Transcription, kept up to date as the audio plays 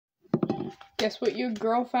Guess what your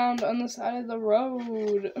girl found on the side of the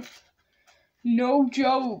road? No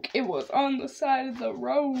joke, it was on the side of the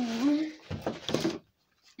road.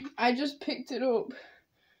 I just picked it up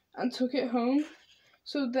and took it home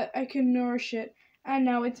so that I can nourish it, and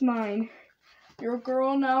now it's mine. Your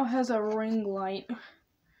girl now has a ring light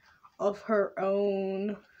of her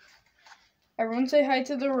own. Everyone say hi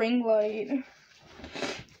to the ring light.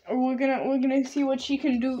 We're gonna see what she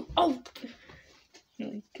can do. Oh,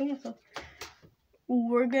 kill myself.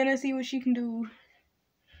 We're gonna see what she can do.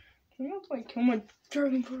 I'm gonna like kill my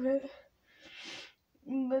dragon for it.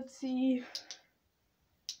 Let's see.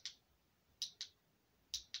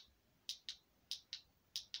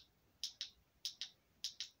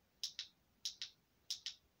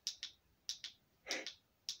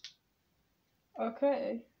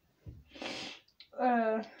 Okay.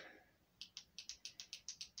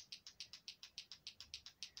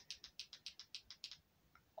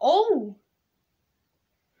 Oh!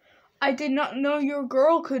 I did not know your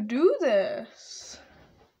girl could do this.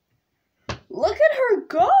 Look at her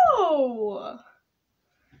go!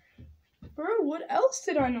 Bro, what else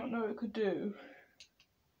did I not know it could do?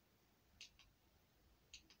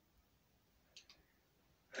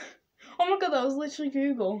 Oh my god, that was literally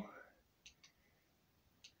Google.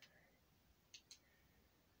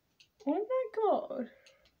 Oh my god.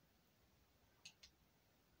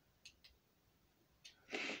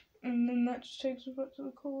 And then that just takes us back to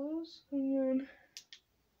the colours, and then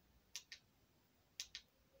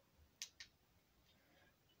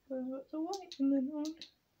goes back to white, and then on.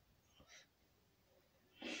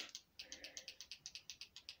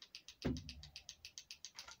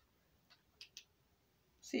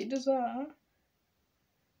 See, it does that,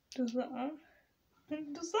 does that, and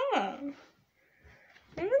it does that.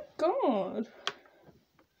 Oh my god.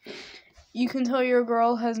 You can tell your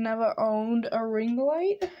girl has never owned a ring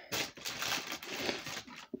light.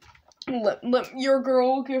 Let your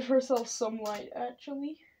girl give herself some light,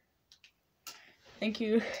 actually. Thank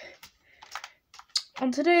you.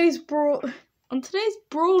 On today's broadcast,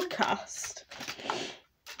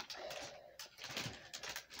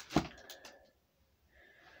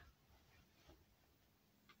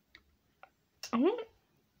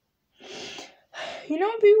 you know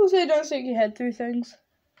when people say don't stick your head through things?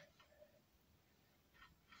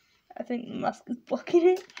 I think the mask is blocking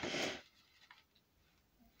it.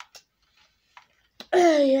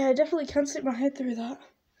 Yeah, I definitely can't stick my head through that.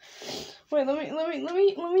 Wait, let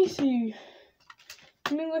me see.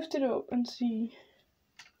 Let me lift it up and see.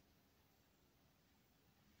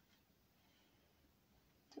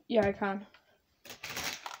 Yeah, I can. There's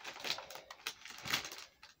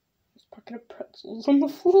a packet of pretzels on the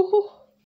floor.